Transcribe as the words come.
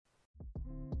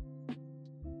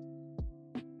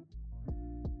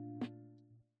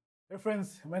Hey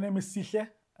friends, my name is Sihle.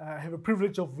 I have a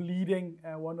privilege of leading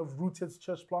one of Rooted's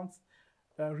church plants,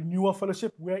 Renewal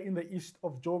Fellowship. We're in the east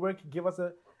of Joburg. Give us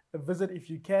a visit if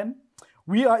you can.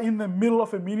 We are in the middle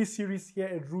of a mini-series here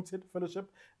at Rooted Fellowship,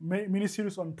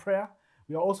 mini-series on prayer.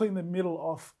 We are also in the middle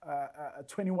of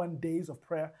 21 days of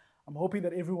prayer. I'm hoping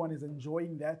that everyone is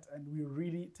enjoying that and we're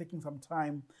really taking some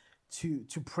time to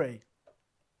pray.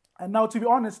 And now, to be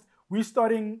honest, we're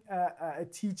starting a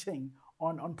teaching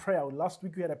on prayer. Last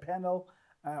week we had a panel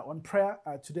on prayer.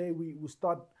 Today we will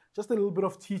start just a little bit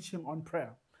of teaching on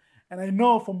prayer. And I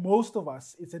know for most of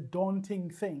us it's a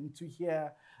daunting thing to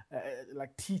hear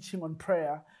like teaching on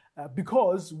prayer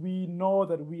because we know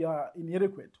that we are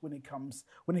inadequate when it comes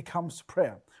to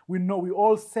prayer. We know, we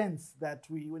all sense that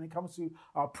when it comes to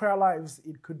our prayer lives,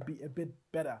 it could be a bit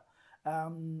better.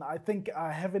 I think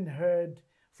I haven't heard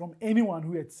from anyone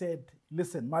who had said,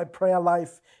 listen, my prayer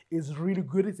life is really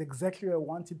good. It's exactly where I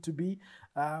want it to be.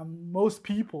 Most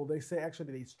people, they say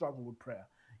actually they struggle with prayer.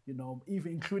 You know,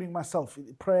 even including myself,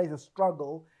 prayer is a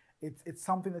struggle. It's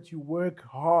something that you work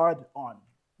hard on.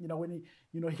 You know, when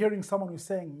hearing someone who's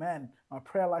saying, man, my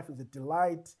prayer life is a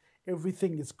delight.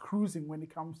 Everything is cruising when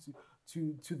it comes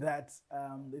to that.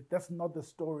 That's not the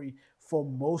story for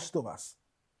most of us.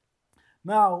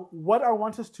 Now, what I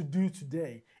want us to do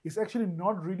today is actually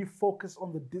not really focus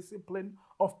on the discipline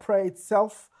of prayer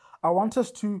itself. I want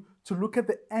us to look at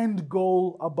the end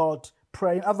goal about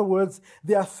prayer. In other words,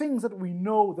 there are things that we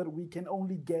know that we can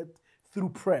only get through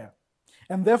prayer.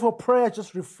 And therefore, prayer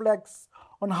just reflects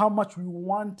on how much we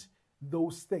want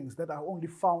those things that are only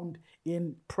found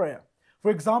in prayer. For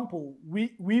example,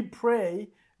 we pray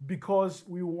because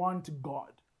we want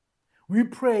God. We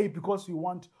pray because we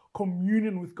want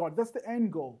communion with God. That's the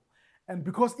end goal. And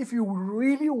because if you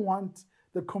really want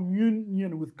the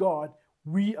communion with God,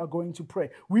 we are going to pray.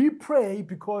 We pray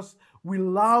because we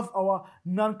love our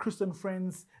non-Christian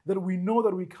friends that we know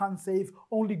that we can't save,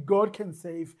 only God can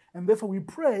save. And therefore we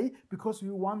pray because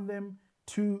we want them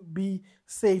to be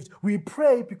saved. We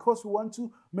pray because we want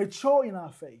to mature in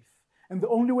our faith. And the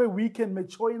only way we can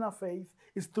mature in our faith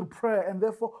is through prayer. And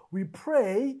therefore we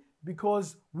pray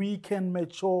because we can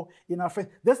mature in our faith.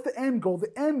 That's the end goal.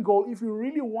 The end goal, if you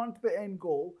really want the end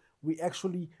goal, we're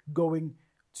actually going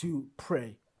to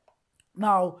pray.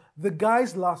 Now, the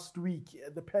guys last week,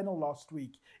 the panel last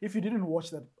week, if you didn't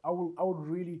watch that, I would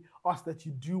really ask that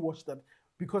you do watch that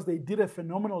because they did a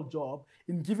phenomenal job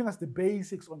in giving us the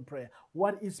basics on prayer.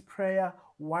 What is prayer?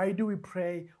 Why do we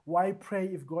pray? Why pray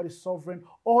if God is sovereign?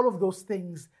 All of those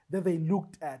things that they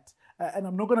looked at. And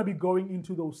I'm not going to be going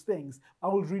into those things. I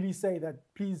will really say that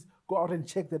please go out and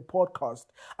check that podcast.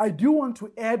 I do want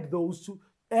to add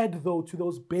to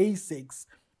those basics.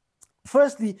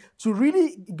 Firstly, to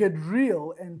really get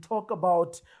real and talk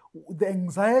about the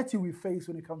anxiety we face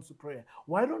when it comes to prayer.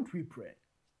 Why don't we pray?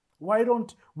 Why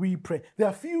don't we pray? There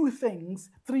are three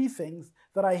things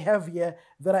that I have here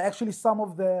that are actually some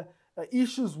of the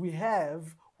issues we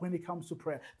have when it comes to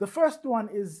prayer. The first one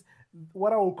is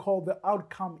what I will call the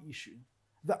outcome issue.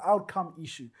 The outcome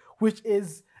issue, which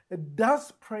is,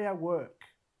 does prayer work?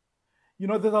 You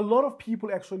know, there's a lot of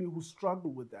people actually who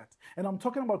struggle with that. And I'm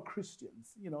talking about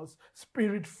Christians,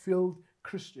 spirit-filled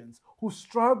Christians who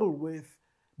struggle with,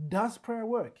 does prayer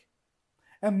work?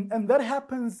 And that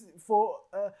happens for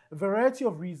a variety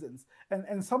of reasons.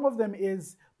 And some of them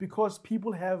is because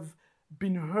people have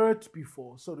been hurt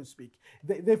before, so to speak.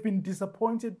 They've been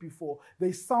disappointed before.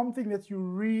 There's something that you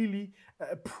really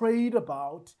prayed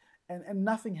about and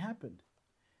nothing happened.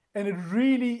 And it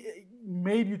really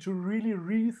made you to really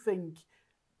rethink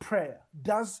prayer.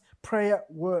 Does prayer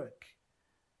work?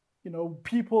 You know,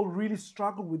 people really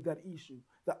struggle with that issue,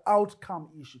 the outcome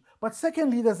issue. But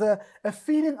secondly, there's a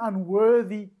feeling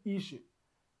unworthy issue.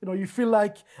 You know, you feel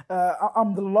like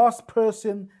I'm the last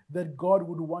person that God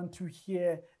would want to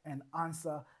hear and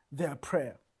answer their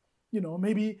prayer. You know,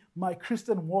 maybe my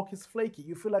Christian walk is flaky.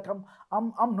 You feel like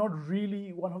I'm not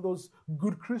really one of those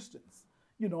good Christians.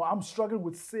 You know, I'm struggling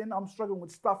with sin. I'm struggling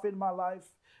with stuff in my life.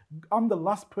 I'm the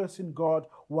last person God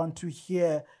wants to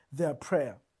hear their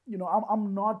prayer. You know,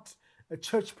 I'm not a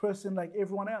church person like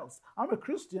everyone else. I'm a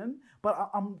Christian,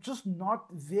 but I'm just not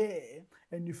there,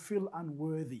 and you feel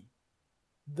unworthy.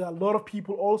 There are a lot of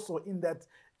people also in that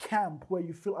camp where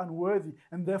you feel unworthy,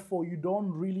 and therefore you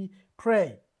don't really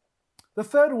pray. The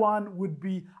third one would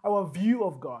be our view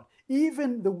of God.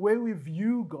 Even the way we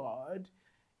view God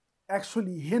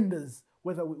actually hinders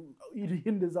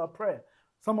our prayer.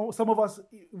 Some of us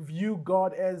view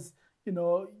God as, you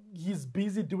know, he's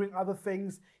busy doing other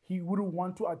things. He wouldn't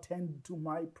want to attend to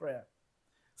my prayer.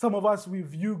 Some of us, we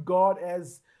view God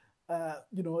as,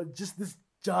 just this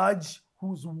judge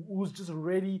who's just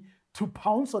ready to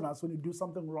pounce on us when we do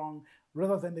something wrong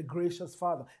rather than the gracious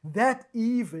Father. That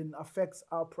even affects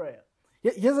our prayer.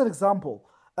 Here's an example.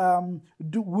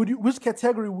 Which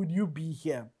category would you be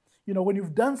here? When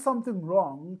you've done something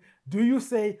wrong, do you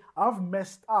say, I've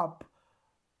messed up,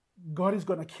 God is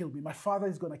going to kill me, my Father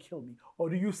is going to kill me? Or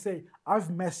do you say, I've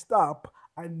messed up,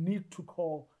 I need to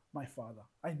call my Father,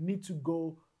 I need to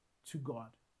go to God?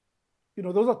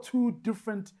 Those are two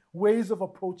different ways of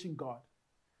approaching God.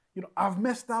 I've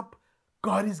messed up,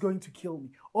 God is going to kill me.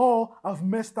 Or I've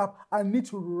messed up, I need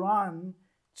to run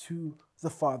to the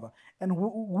Father. And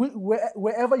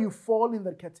wherever you fall in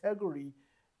that category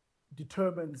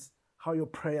determines how your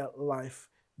prayer life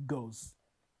goes.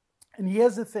 And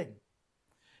here's the thing.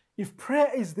 If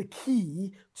prayer is the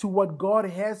key to what God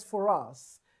has for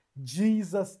us,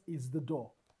 Jesus is the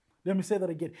door. Let me say that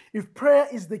again. If prayer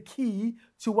is the key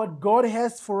to what God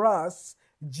has for us,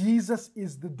 Jesus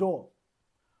is the door.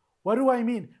 What do I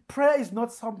mean? Prayer is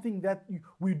not something that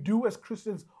we do as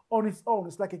Christians on its own.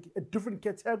 It's like a different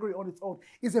category on its own.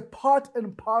 It's a part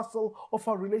and parcel of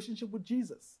our relationship with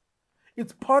Jesus.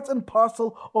 It's part and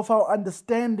parcel of our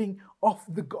understanding of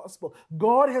the gospel.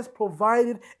 God has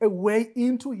provided a way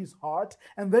into his heart,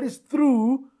 and that is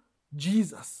through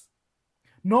Jesus.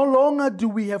 No longer do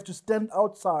we have to stand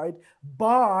outside,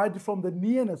 barred from the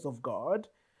nearness of God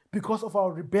because of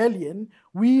our rebellion.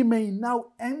 We may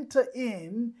now enter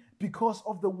in because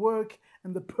of the work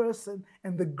and the person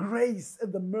and the grace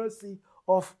and the mercy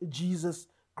of Jesus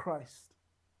Christ.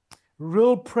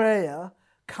 Real prayer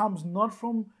comes not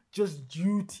from just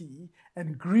duty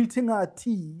and gritting our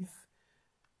teeth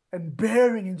and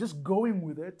bearing and just going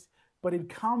with it, but it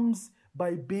comes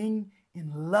by being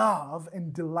in love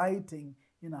and delighting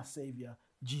in our Savior,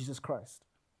 Jesus Christ,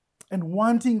 and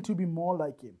wanting to be more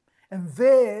like him. And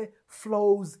there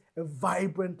flows a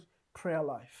vibrant prayer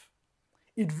life.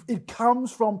 It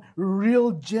comes from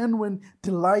real, genuine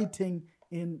delighting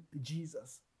in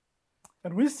Jesus.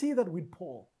 And we see that with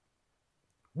Paul.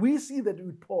 He's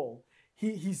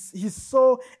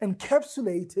so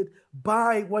encapsulated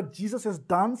by what Jesus has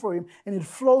done for him, and it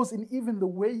flows in even the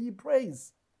way he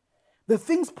prays. The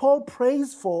things Paul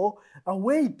prays for are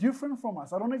way different from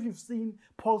us. I don't know if you've seen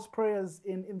Paul's prayers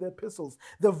in the epistles.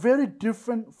 They're very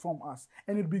different from us,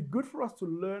 and it'd be good for us to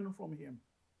learn from him.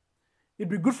 It'd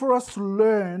be good for us to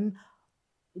learn,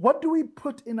 what do we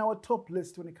put in our top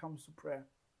list when it comes to prayer?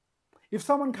 If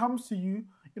someone comes to you,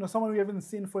 someone we haven't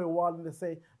seen for a while, and they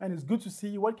say, "Man, it's good to see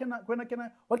you. What can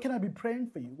I be praying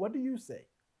for you?" What do you say?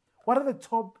 What are the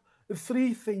top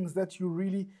 3 things that you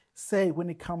really say when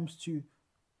it comes to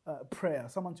prayer?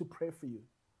 Someone to pray for you.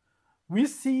 We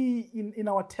see in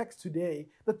our text today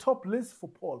the top list for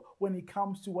Paul when it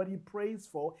comes to what he prays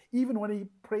for, even when he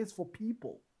prays for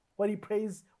people. What he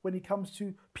prays when it comes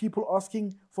to people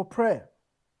asking for prayer.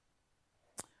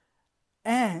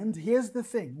 And here's the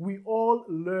thing, we all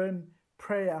learn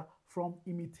prayer from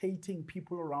imitating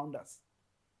people around us.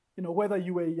 Whether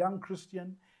you were a young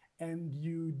Christian and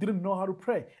you didn't know how to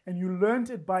pray, and you learned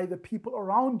it by the people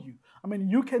around you. I mean,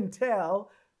 you can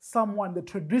tell someone the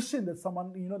tradition that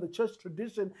someone, the church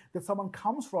tradition that someone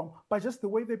comes from by just the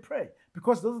way they pray,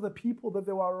 because those are the people that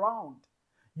they were around.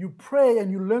 You pray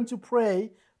and you learn to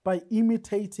pray by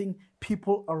imitating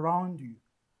people around you.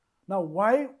 Now,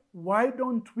 why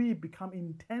don't we become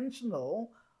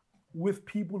intentional with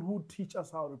people who teach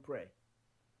us how to pray?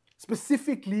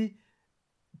 Specifically,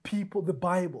 the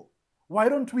Bible. Why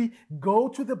don't we go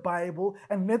to the Bible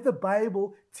and let the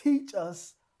Bible teach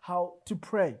us how to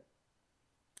pray?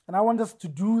 And I want us to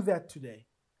do that today,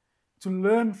 to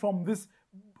learn from this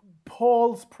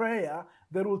Paul's prayer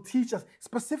that will teach us,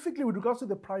 specifically with regards to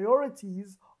the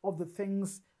priorities of the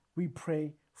things we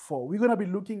pray for. We're going to be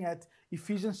looking at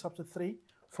Ephesians chapter 3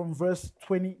 from verse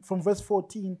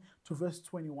 14 to verse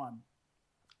 21.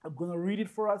 I'm going to read it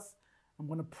for us. I'm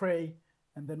going to pray,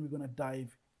 and then we're going to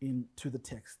dive into the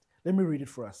text. Let me read it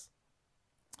for us.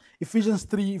 Ephesians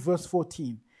 3 verse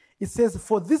 14. It says,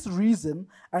 "For this reason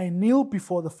I kneel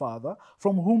before the Father,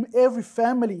 from whom every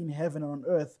family in heaven and on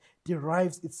earth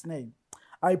derives its name.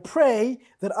 I pray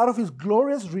that out of his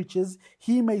glorious riches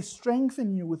he may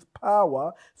strengthen you with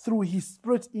power through his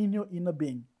Spirit in your inner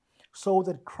being, so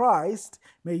that Christ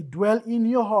may dwell in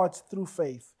your hearts through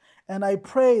faith. And I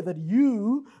pray that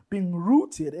you, being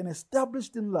rooted and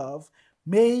established in love,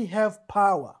 may have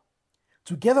power,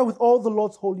 together with all the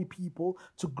Lord's holy people,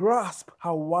 to grasp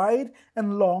how wide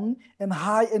and long and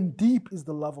high and deep is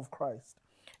the love of Christ,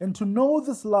 and to know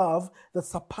this love that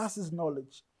surpasses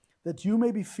knowledge, that you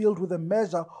may be filled with a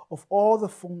measure of all the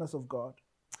fullness of God.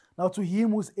 Now to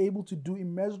him who is able to do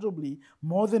immeasurably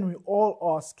more than we all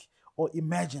ask or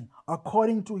imagine,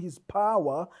 according to his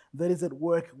power that is at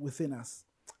work within us.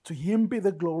 To him be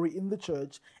the glory in the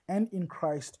church and in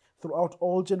Christ throughout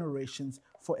all generations,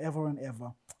 forever and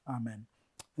ever. Amen.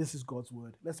 This is God's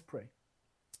word. Let's pray.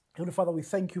 Heavenly Father, we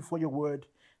thank you for your word.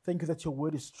 Thank you that your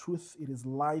word is truth. It is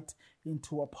light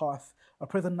into our path. I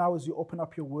pray that now as you open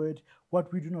up your word,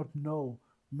 what we do not know,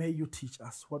 may you teach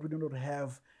us. What we do not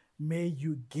have, may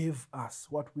you give us.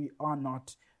 What we are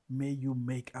not, may you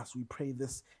make us. We pray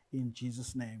this in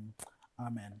Jesus' name.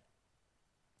 Amen.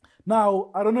 Now,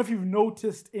 I don't know if you've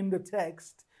noticed in the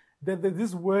text that there's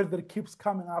this word that keeps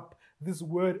coming up, this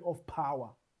word of power.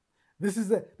 This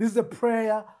is a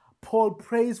prayer Paul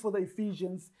prays for the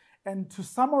Ephesians, and to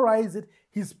summarize it,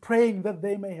 he's praying that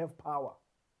they may have power.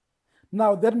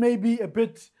 Now, that may be a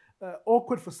bit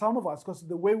awkward for some of us because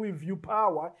the way we view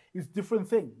power is different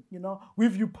thing. We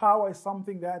view power as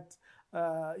something that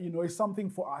is something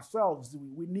for ourselves.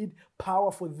 We need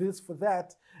power for this, for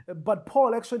that. But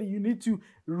Paul, actually, you need to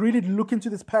really look into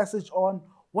this passage on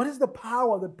what is the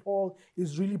power that Paul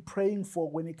is really praying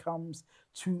for when it comes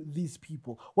to these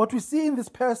people. What we see in this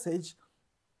passage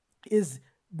is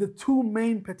the two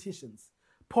main petitions.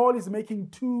 Paul is making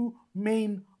two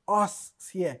main asks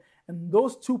here. And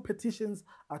those two petitions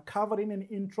are covered in an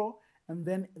intro, and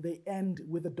then they end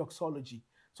with a doxology.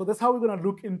 So that's how we're going to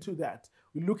look into that.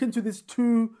 We look into these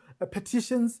two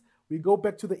petitions, we go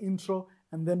back to the intro,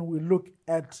 and then we look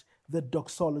at the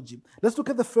doxology. Let's look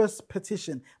at the first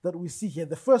petition that we see here.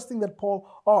 The first thing that Paul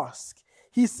asks.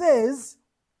 He says,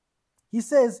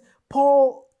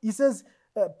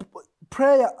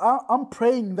 prayer, I'm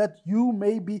praying that you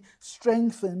may be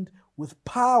strengthened with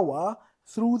power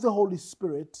through the Holy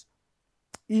Spirit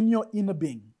in your inner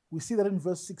being. We see that in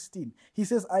verse 16. He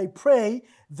says, I pray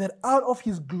that out of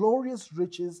his glorious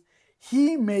riches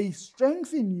he may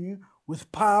strengthen you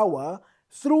with power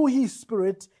through his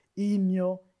Spirit in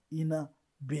your inner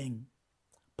being.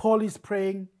 Paul is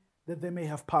praying that they may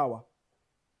have power.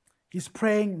 He's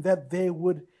praying that they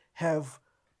would have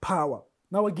power.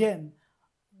 Now again,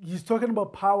 he's talking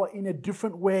about power in a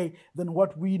different way than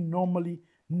what we normally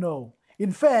know.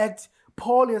 In fact,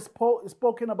 Paul has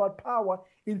spoken about power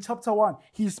in chapter 1.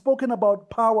 He's spoken about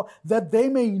power that they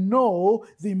may know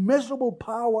the immeasurable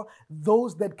power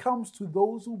that comes to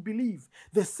those who believe.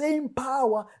 The same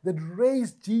power that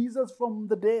raised Jesus from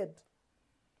the dead.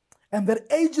 And that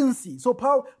agency. So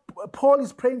Paul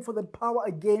is praying for that power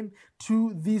again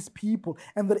to these people.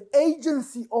 And the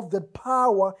agency of that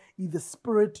power is the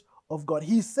Spirit of God.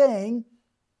 He's saying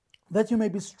that you may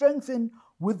be strengthened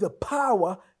with the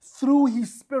power through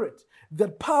his Spirit.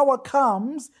 That power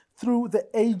comes through the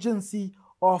agency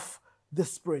of the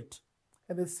Spirit.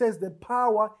 And it says that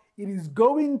power, it is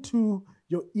going to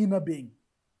your inner being.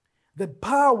 That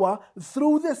power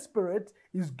through the Spirit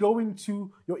is going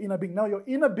to your inner being. Now, your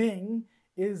inner being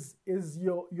is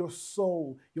your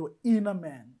soul, your inner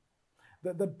man.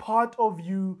 The part of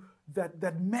you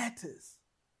that matters.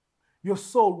 Your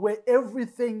soul, where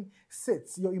everything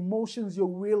sits, your emotions, your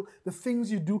will, the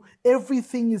things you do,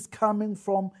 everything is coming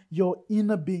from your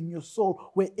inner being, your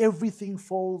soul, where everything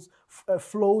flows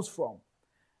from.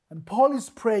 And Paul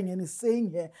is praying and is saying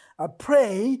here, I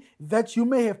pray that you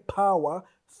may have power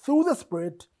through the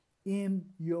Spirit in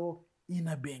your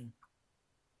inner being.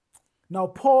 Now,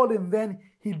 Paul, and then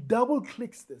he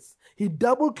double-clicks this. He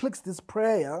double-clicks this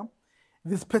prayer,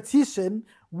 this petition,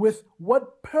 with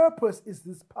what purpose is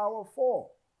this power for?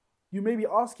 You may be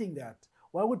asking that.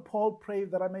 Why would Paul pray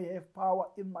that I may have power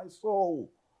in my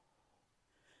soul?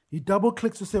 He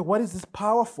double-clicks to say, what is this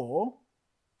power for?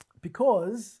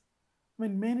 Because,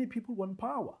 many people want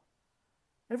power.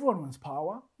 Everyone wants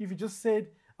power. If you just said,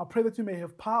 I pray that you may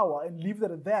have power and leave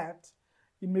that at that,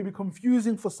 it may be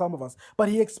confusing for some of us. But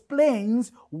he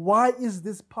explains, why is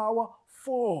this power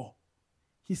for?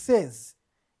 He says,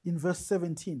 in verse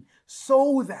 17,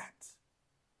 so that,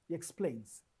 he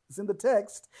explains, it's in the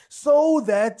text, so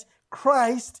that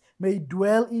Christ may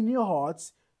dwell in your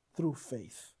hearts through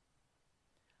faith.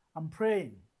 I'm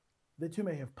praying that you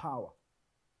may have power.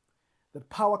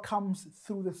 That power comes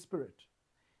through the Spirit.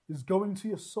 It's going to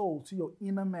your soul, to your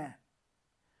inner man.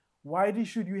 Why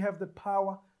should you have the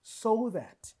power? So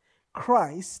that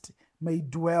Christ may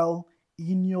dwell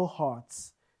in your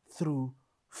hearts through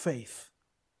faith.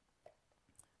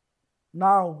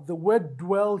 Now, the word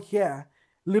dwell here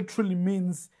literally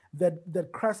means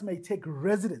that Christ may take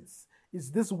residence.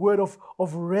 It's this word of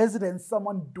residence,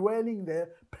 someone dwelling there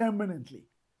permanently.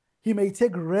 He may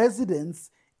take residence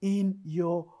in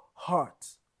your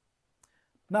heart.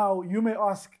 Now, you may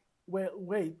ask,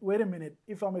 wait a minute.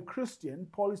 If I'm a Christian,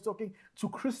 Paul is talking to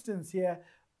Christians here,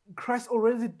 Christ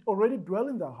already dwell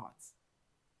in their hearts.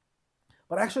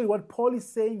 But actually what Paul is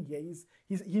saying here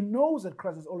is he knows that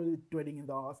Christ is already dwelling in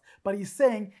their hearts, but he's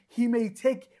saying he may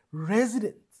take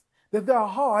residence, that their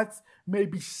hearts may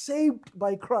be shaped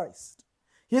by Christ.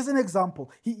 Here's an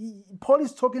example. Paul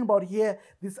is talking about here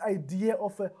this idea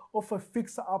of a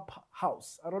fixer-up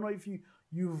house. I don't know if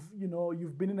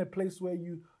you've been in a place where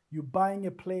you're buying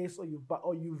a place or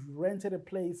you've rented a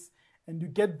place and you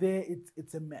get there,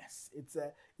 it's a mess.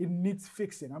 It needs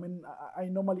fixing. I mean, I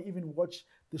normally even watch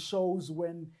the shows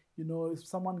when if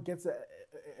someone gets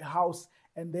a house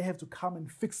and they have to come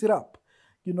and fix it up.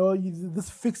 This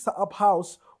fixer-up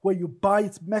house where you buy,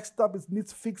 it's messed up, it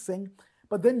needs fixing.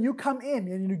 But then you come in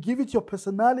and you give it your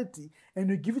personality and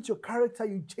you give it your character,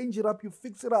 you change it up, you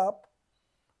fix it up,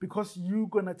 because you're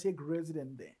going to take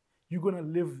residence there. You're going to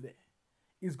live there.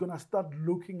 It's going to start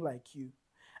looking like you.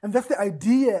 And that's the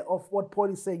idea of what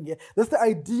Paul is saying here. That's the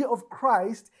idea of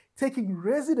Christ taking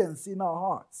residence in our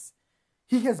hearts.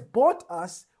 He has bought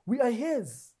us. We are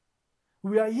his.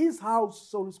 We are his house,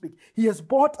 so to speak. He has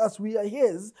bought us. We are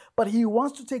his. But he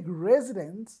wants to take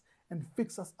residence and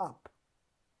fix us up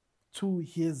to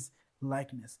his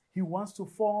likeness. He wants to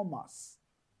form us,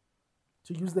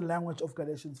 to use the language of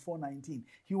Galatians 4:19.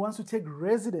 He wants to take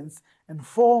residence and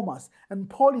form us. And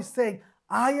Paul is saying,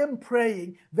 I am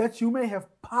praying that you may have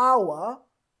power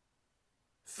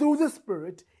through the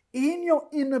Spirit in your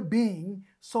inner being,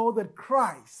 so that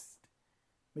Christ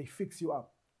may fix you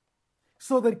up,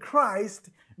 so that Christ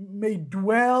may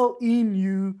dwell in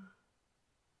you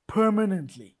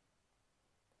permanently.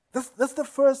 That's the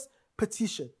first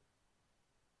petition.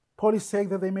 Paul is saying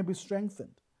that they may be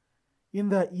strengthened in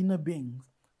their inner beings,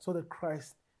 so that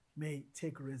Christ may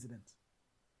take residence.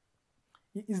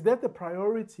 Is that the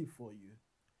priority for you?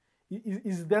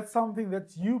 Is that something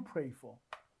that you pray for?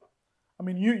 I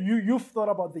mean, you've thought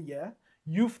about the year.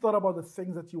 You've thought about the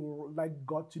things that you would like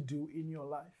God to do in your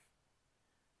life.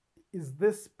 Is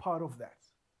this part of that?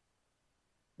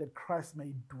 That Christ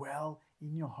may dwell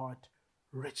in your heart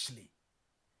richly,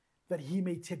 that he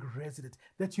may take residence,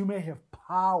 that you may have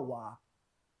power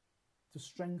to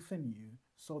strengthen you,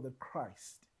 so that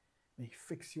Christ may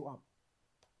fix you up.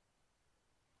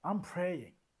 I'm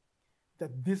praying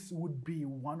that this would be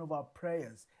one of our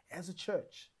prayers as a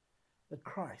church, that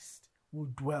Christ will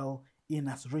dwell in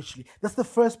us richly. That's the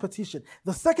first petition.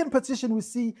 The second petition we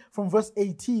see from verse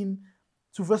 18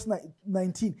 to verse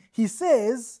 19. He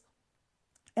says,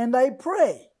 and I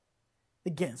pray,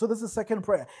 again, so this is the second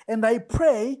prayer, and I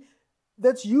pray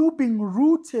that you, being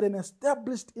rooted and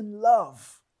established in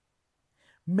love,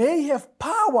 may have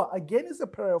power. Again, it's a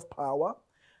prayer of power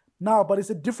now, but it's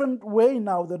a different way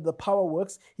now that the power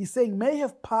works. He's saying, may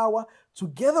have power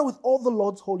together with all the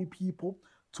Lord's holy people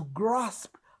to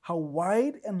grasp how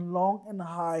wide and long and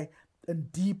high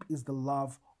and deep is the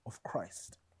love of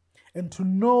Christ, and to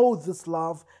know this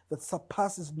love that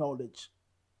surpasses knowledge.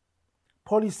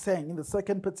 Paul is saying in the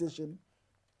second petition,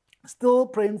 still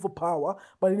praying for power,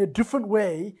 but in a different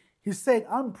way, he's saying,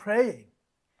 I'm praying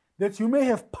that you may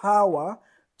have power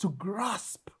to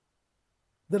grasp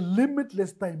the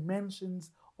limitless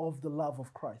dimensions of the love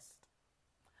of Christ.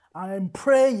 I am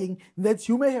praying that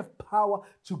you may have power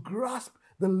to grasp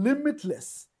the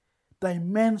limitless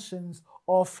dimensions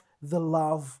of the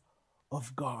love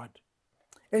of God.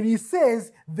 And he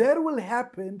says that will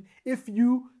happen if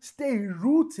you stay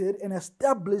rooted and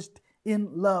established in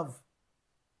love.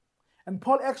 And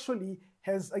Paul actually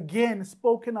has again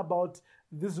spoken about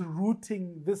this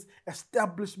rooting, this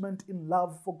establishment in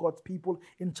love for God's people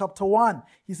in chapter 1.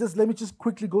 He says, let me just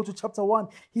quickly go to chapter 1.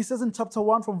 He says in chapter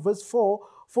 1 from verse 4,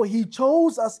 for he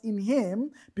chose us in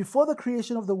him before the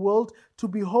creation of the world to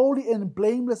be holy and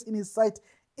blameless in his sight.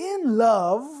 In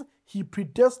love, he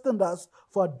predestined us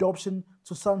for adoption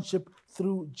to sonship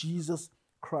through Jesus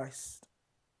Christ.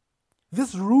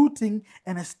 This rooting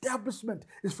and establishment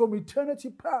is from eternity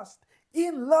past.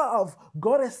 In love,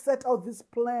 God has set out this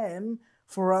plan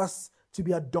for us to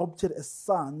be adopted as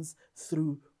sons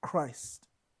through Christ.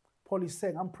 Paul is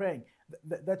saying, I'm praying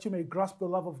that you may grasp the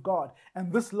love of God.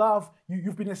 And this love,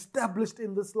 you've been established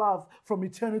in this love from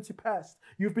eternity past.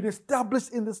 You've been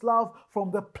established in this love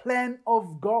from the plan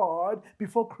of God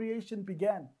before creation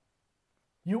began.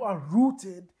 You are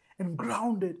rooted and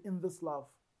grounded in this love.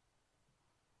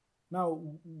 Now,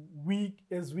 we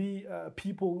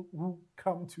people who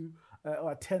come to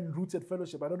attend Rooted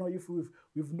Fellowship, I don't know if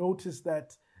we've noticed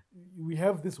that we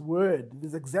have this word,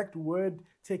 this exact word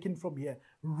taken from here,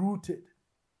 rooted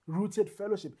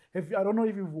fellowship. I don't know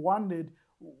if you've wondered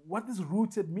what this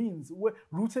rooted means.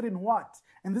 Rooted in what?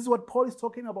 And this is what Paul is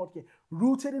talking about here.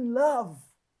 Rooted in love.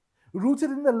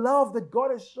 Rooted in the love that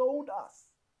God has shown us.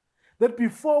 That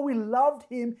before we loved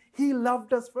him, he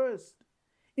loved us first.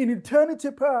 In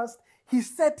eternity past, he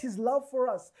set his love for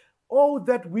us. Oh,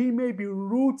 that we may be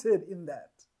rooted in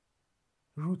that.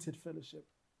 Rooted fellowship.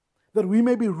 That we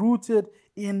may be rooted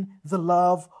in the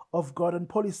love of God. And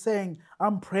Paul is saying,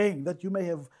 I'm praying that you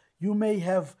may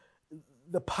have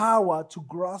the power to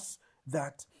grasp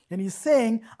that. And he's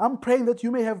saying, I'm praying that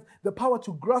you may have the power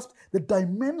to grasp the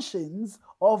dimensions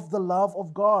of the love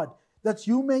of God. That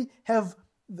you may have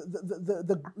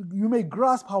you may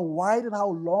grasp how wide and how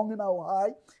long and how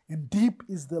high and deep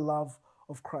is the love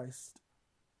of Christ.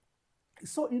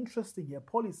 It's so interesting here.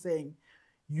 Paul is saying,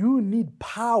 you need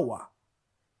power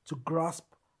to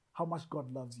grasp how much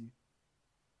God loves you.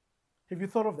 Have you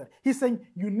thought of that? He's saying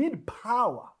you need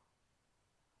power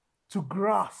to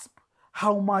grasp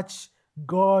how much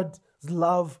God's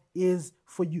love is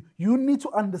for you. You need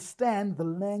to understand the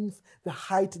length, the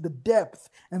height, the depth,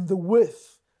 and the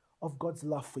width of God's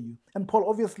love for you. And Paul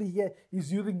obviously here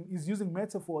is using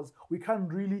metaphors. We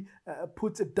can't really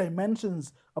put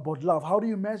dimensions about love. How do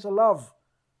you measure love?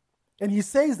 And he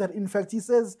says that, in fact, he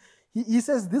says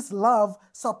this love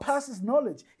surpasses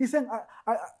knowledge. He's saying,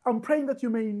 I'm praying that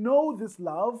you may know this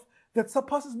love that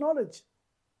surpasses knowledge.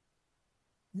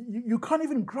 You can't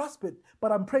even grasp it,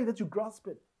 but I'm praying that you grasp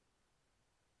it.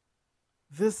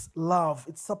 This love,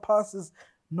 it surpasses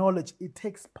knowledge. It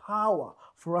takes power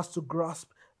for us to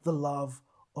grasp the love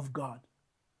of God.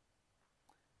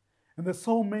 And there are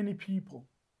so many people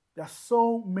that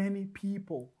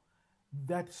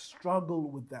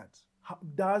struggle with that.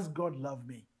 Does God love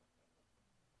me?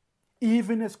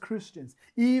 Even as Christians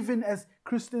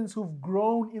who've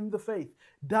grown in the faith,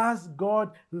 does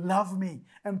God love me?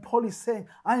 And Paul is saying,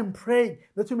 I am praying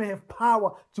that you may have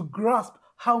power to grasp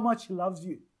how much he loves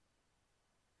you.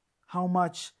 How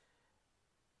much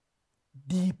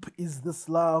deep is this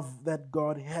love that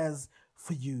God has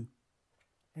for you?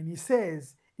 And he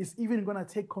says, it's even going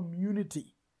to take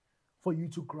community for you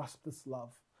to grasp this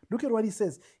love. Look at what he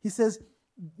says. He says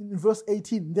in verse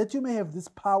 18, that you may have this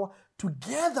power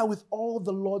together with all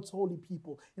the Lord's holy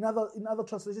people. In other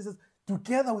translations, it says,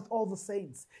 together with all the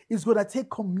saints. It's going to take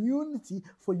community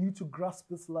for you to grasp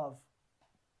this love.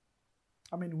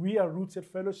 I mean, we are Rooted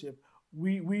Fellowship.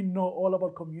 We know all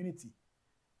about community.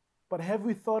 But have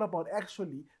we thought about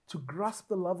actually to grasp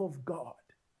the love of God?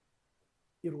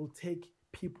 It will take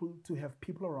people to have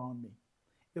people around me.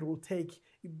 It will take,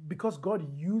 because God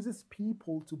uses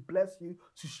people to bless you,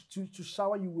 to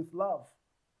shower you with love.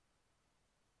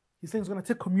 He's saying it's going to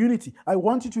take community. I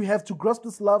want you to have to grasp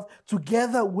this love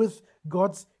together with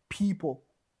God's people.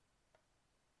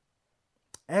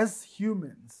 As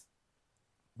humans,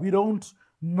 we don't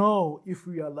know if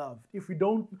we are loved. If we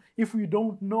don't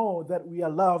know that we are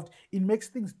loved, it makes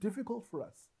things difficult for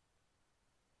us.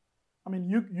 I mean,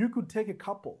 you could take a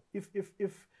couple. If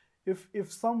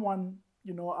someone,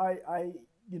 I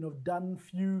done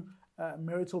few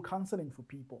marital counseling for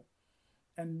people,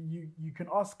 and you can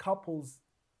ask couples,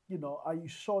 are you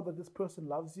sure that this person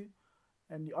loves you?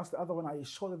 And you ask the other one, are you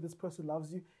sure that this person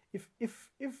loves you? If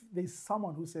there's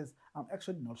someone who says, I'm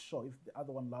actually not sure if the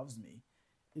other one loves me,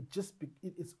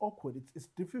 it's awkward. It's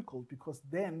difficult, because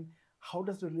then how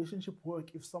does the relationship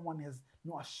work if someone has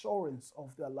no assurance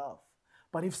of their love?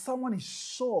 But if someone is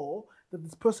sure that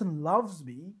this person loves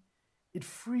me, it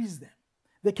frees them.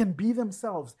 They can be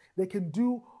themselves. They can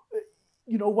do,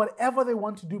 whatever they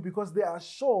want to do, because they are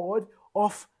assured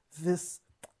of this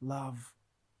love.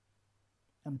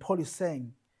 And Paul is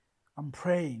saying, I'm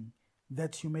praying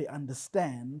that you may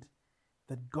understand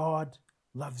that God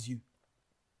loves you,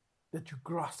 that you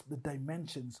grasp the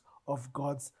dimensions of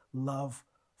God's love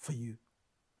for you.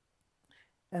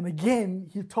 And again,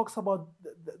 he talks about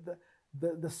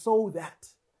the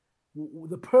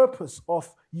purpose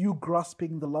of you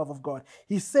grasping the love of God.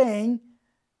 He's saying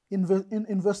in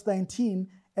verse 19,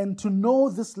 and to know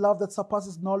this love that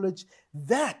surpasses knowledge,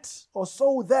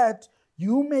 so that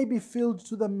you may be filled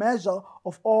to the measure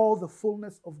of all the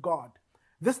fullness of God.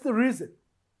 That's the reason.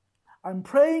 I'm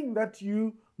praying that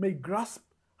you may grasp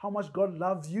how much God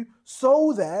loves you,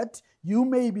 so that you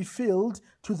may be filled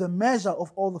to the measure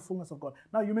of all the fullness of God.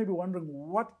 Now you may be wondering,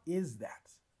 what is that?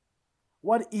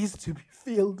 What is to be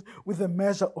filled with the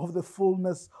measure of the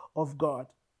fullness of God?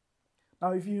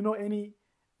 Now, if you know any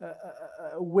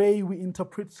way we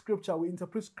interpret Scripture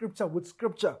with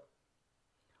Scripture.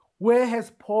 Where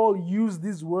has Paul used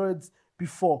these words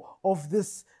before of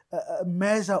this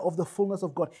measure of the fullness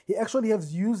of God? He actually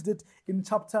has used it in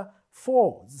chapter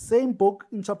 4, the same book,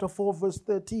 in chapter 4, verse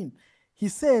 13. He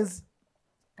says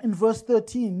in verse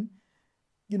 13,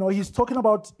 he's talking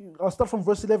about, I'll start from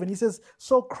verse 11. He says,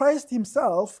 So Christ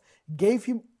himself gave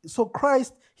the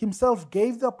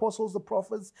apostles, the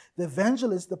prophets, the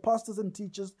evangelists, the pastors and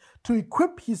teachers to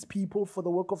equip his people for the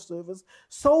work of service,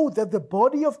 so that the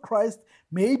body of Christ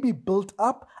may be built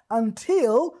up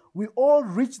until we all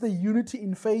reach the unity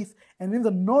in faith and in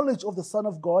the knowledge of the Son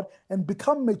of God and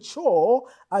become mature,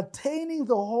 attaining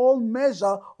the whole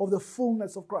measure of the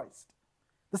fullness of Christ.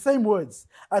 The same words,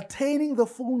 attaining the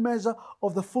full measure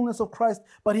of the fullness of Christ,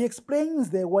 but he explains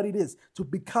there what it is, to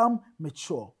become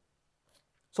mature.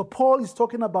 So Paul is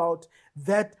talking about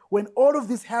that when all of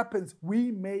this happens,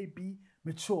 we may be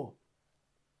mature.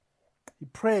 He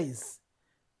prays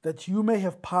that you may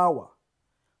have power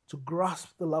to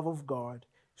grasp the love of God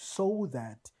so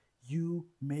that you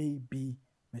may be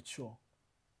mature.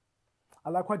 I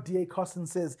like what D.A. Carson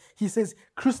says. He says,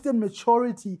 Christian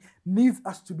maturity needs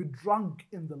us to be drunk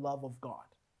in the love of God.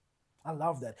 I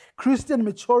love that. Christian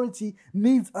maturity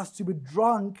needs us to be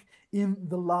drunk in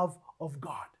the love of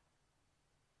God.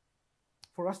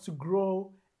 For us to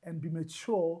grow and be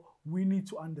mature, we need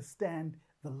to understand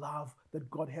the love that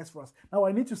God has for us. Now,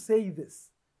 I need to say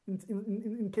this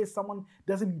in case someone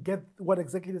doesn't get what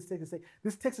exactly this text is saying.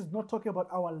 This text is not talking about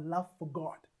our love for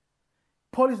God.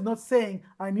 Paul is not saying,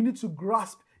 I need to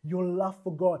grasp your love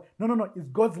for God. No. It's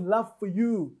God's love for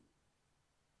you.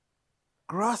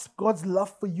 Grasp God's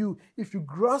love for you. If you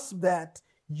grasp that,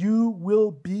 you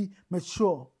will be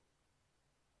mature.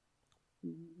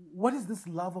 What is this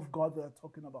love of God that I'm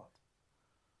talking about?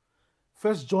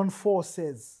 1 John 4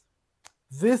 says,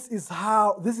 This is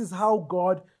how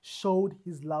God showed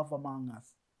his love among us.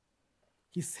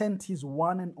 He sent his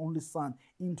one and only Son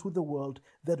into the world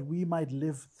that we might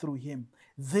live through him.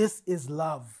 This is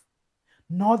love.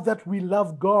 Not that we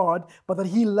love God, but that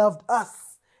he loved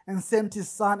us and sent his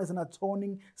Son as an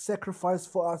atoning sacrifice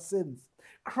for our sins.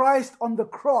 Christ on the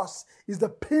cross is the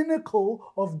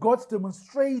pinnacle of God's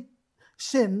demonstration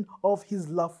of his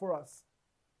love for us.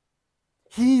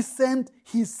 He sent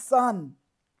his Son.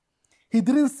 He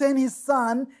didn't send his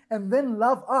Son and then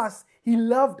love us. He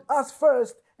loved us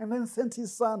first and then sent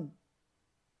his Son.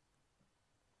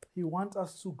 He wants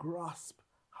us to grasp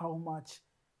how much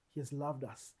he has loved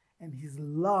us. And his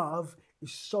love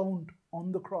is shown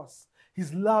on the cross.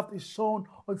 His love is shown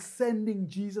on sending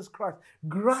Jesus Christ.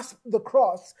 Grasp the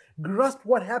cross. Grasp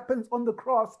what happens on the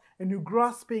cross, and you're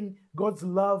grasping God's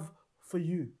love for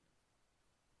you.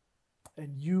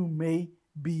 And you may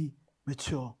be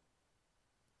mature.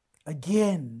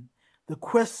 Again, the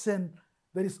question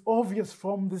that is obvious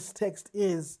from this text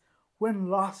is, when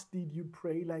last did you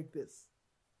pray like this?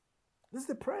 This is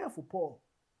the prayer for Paul.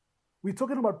 We're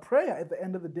talking about prayer at the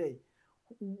end of the day.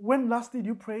 When last did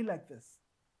you pray like this?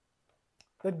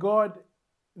 That God,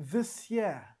 this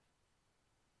year,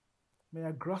 may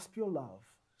I grasp your love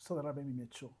so that I may be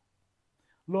mature.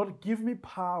 Lord, give me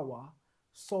power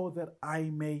so that I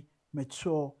may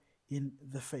mature in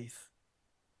the faith.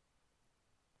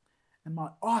 And my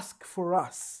ask for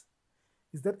us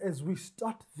is that as we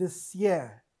start this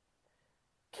year,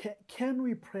 can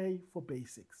we pray for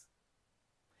basics?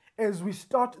 As we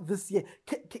start this year,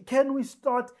 can we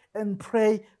start and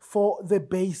pray for the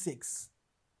basics?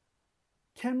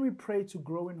 Can we pray to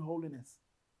grow in holiness?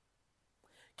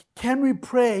 Can we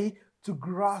pray to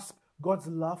grasp God's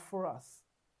love for us?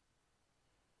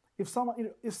 If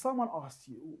someone asks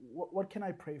you, what can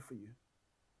I pray for you?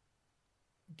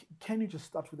 Can you just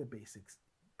start with the basics?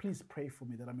 Please pray for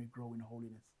me that I may grow in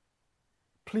holiness.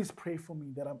 Please pray for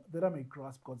me that I may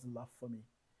grasp God's love for me.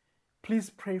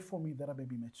 Please pray for me that I may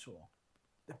be mature.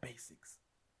 The basics.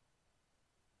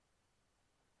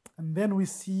 And then we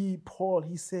see Paul,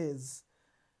 he says,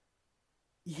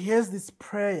 he has this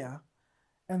prayer,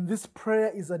 and this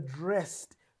prayer is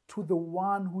addressed to the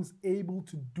one who's able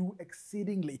to do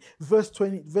exceedingly. Verse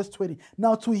 20.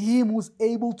 Now to him who's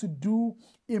able to do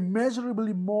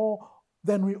immeasurably more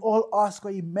than we all ask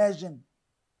or imagine.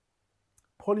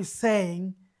 Paul is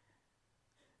saying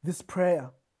this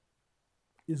prayer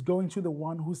is going to the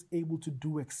one who's able to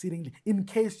do exceedingly. In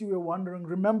case you were wondering,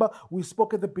 remember we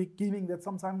spoke at the beginning that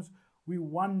sometimes we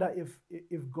wonder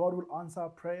if God will answer our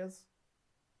prayers.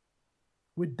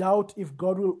 We doubt if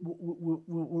God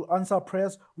will answer our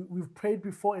prayers. We've prayed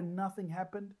before and nothing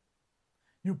happened.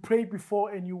 You prayed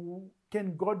before and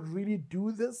can God really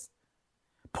do this?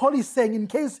 Paul is saying, in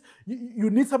case you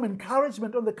need some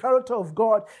encouragement on the character of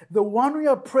God, the one we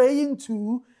are praying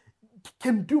to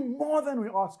can do more than we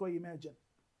ask or imagine.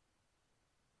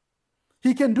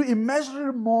 He can do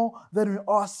immeasurably more than we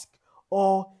ask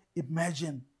or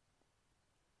imagine.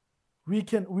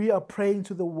 We are praying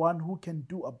to the one who can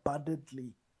do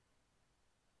abundantly.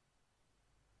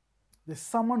 There's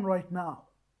someone right now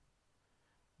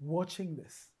watching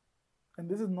this. And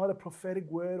this is not a prophetic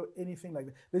word or anything like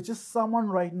that. There's just someone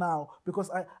right now, because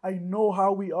I know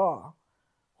how we are,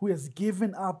 who has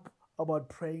given up about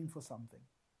praying for something.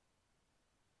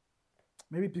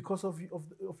 Maybe because of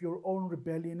your own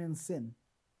rebellion and sin.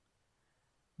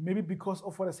 Maybe because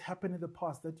of what has happened in the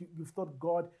past, that you've thought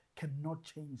God cannot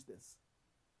change this.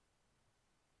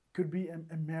 Could be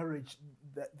a marriage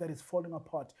that is falling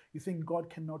apart. You think God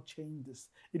cannot change this.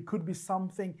 It could be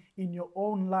something in your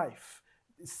own life,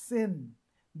 sin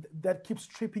that keeps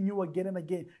tripping you again and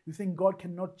again. You think God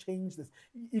cannot change this.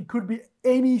 It could be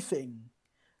anything.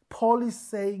 Paul is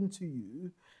saying to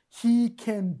you, he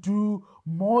can do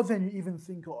more than you even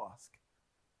think or ask.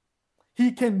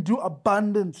 He can do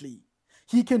abundantly.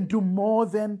 He can do more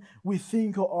than we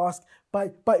think or ask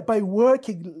by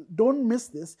working. Don't miss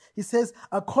this. He says,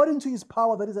 according to his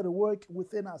power that is at work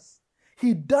within us.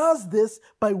 He does this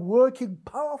by working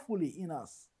powerfully in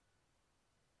us.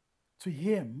 To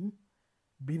him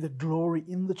be the glory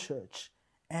in the church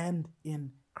and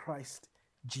in Christ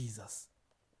Jesus.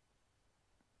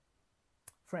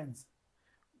 Friends,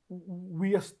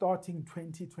 we are starting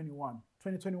 2021.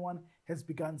 2021 has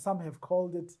begun. Some have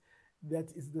called it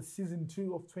that is the season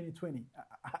 2 of 2020.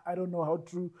 I don't know how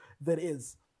true that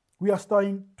is. We are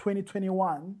starting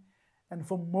 2021, and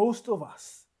for most of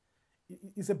us,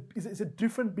 it's a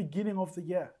different beginning of the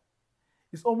year.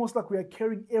 It's almost like we are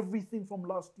carrying everything from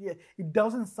last year. It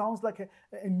doesn't sound like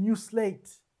a new slate.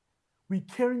 We're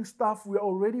carrying stuff, we're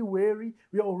already weary,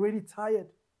 we're already tired.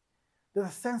 There's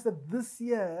a sense that this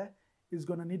year is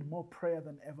going to need more prayer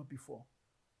than ever before.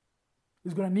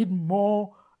 It's going to need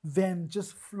more than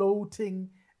just floating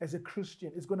as a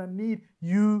Christian. It's going to need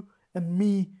you and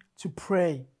me to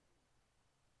pray.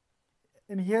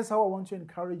 And here's how I want to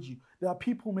encourage you. There are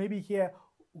people maybe here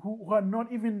who are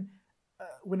not even,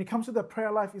 when it comes to the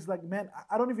prayer life, it's like, man,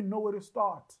 I don't even know where to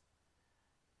start.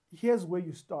 Here's where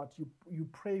you start. You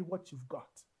pray what you've got.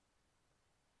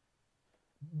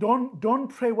 Don't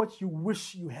pray what you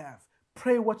wish you have.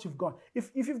 Pray what you've got. If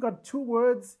you've got 2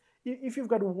 words, if you've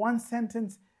got 1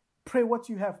 sentence, pray what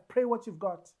you have. Pray what you've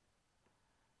got.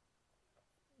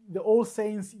 The old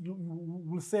saints you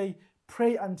will say,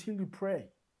 pray until you pray.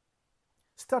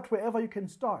 Start wherever you can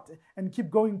start and keep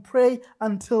going. Pray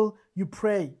until you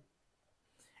pray.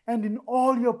 And in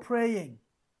all your praying,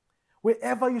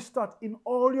 wherever you start, in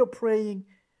all your praying,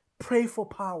 pray for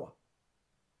power.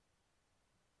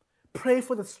 Pray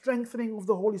for the strengthening of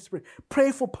the Holy Spirit.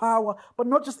 Pray for power, but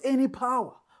not just any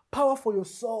power. Power for your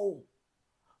soul,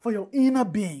 for your inner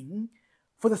being,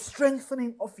 for the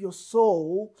strengthening of your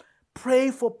soul. Pray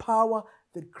for power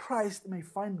that Christ may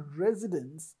find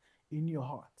residence in your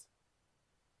heart.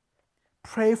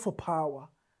 Pray for power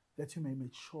that you may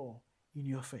mature in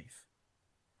your faith.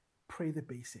 Pray the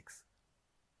basics.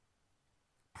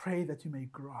 Pray that you may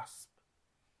grasp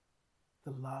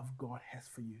the love God has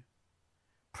for you.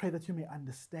 Pray that you may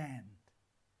understand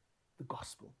the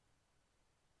gospel.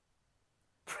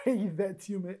 Pray that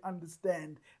you may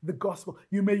understand the gospel.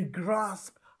 You may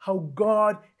grasp how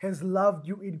God has loved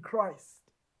you in Christ.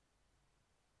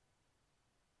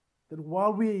 That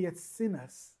while we are yet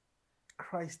sinners,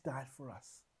 Christ died for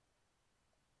us.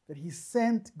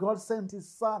 That God sent his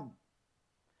Son.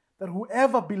 That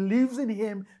whoever believes in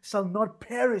him shall not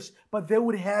perish, but they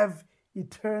would have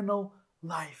eternal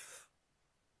life.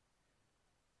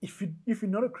 If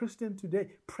you're not a Christian today,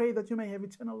 pray that you may have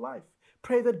eternal life.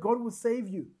 Pray that God will save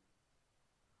you.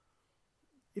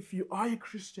 If you are a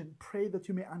Christian, pray that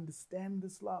you may understand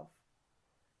this love.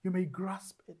 You may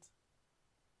grasp it.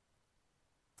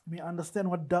 You may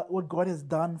understand what God has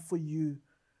done for you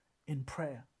in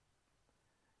prayer.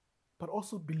 But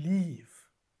also believe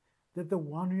that the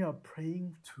one you are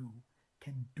praying to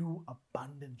can do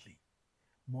abundantly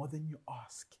more than you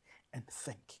ask and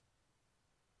think.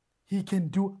 He can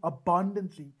do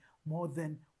abundantly more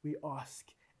than we ask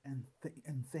and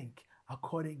think,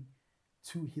 according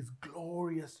to his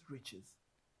glorious riches.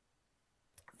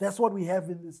 That's what we have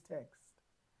in this text.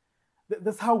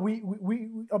 That's how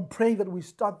I'm praying that we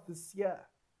start this year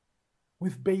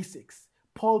with basics.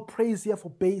 Paul prays here for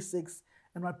basics,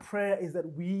 and my prayer is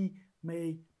that we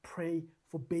may pray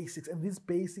for basics. And these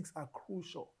basics are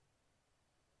crucial.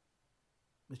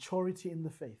 Maturity in the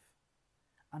faith.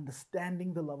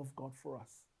 Understanding the love of God for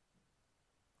us,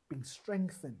 being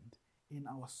strengthened in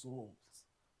our souls.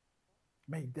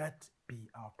 May that be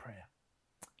our prayer.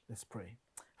 Let's pray.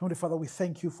 Heavenly Father, we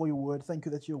thank you for your word. Thank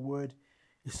you that your word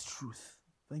is truth.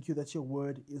 Thank you that your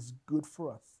word is good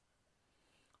for us.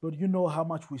 Lord, you know how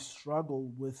much we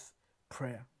struggle with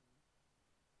prayer.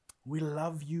 We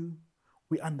love you.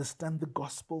 We understand the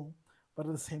gospel. but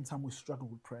at the same time we struggle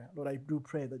with prayer. Lord, I do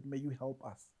pray that may you help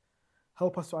us.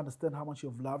 Help us to understand how much you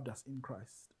have loved us in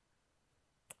Christ.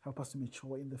 Help us to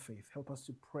mature in the faith. Help us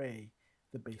to pray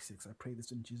the basics. I pray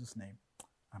this in Jesus' name.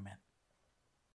 Amen.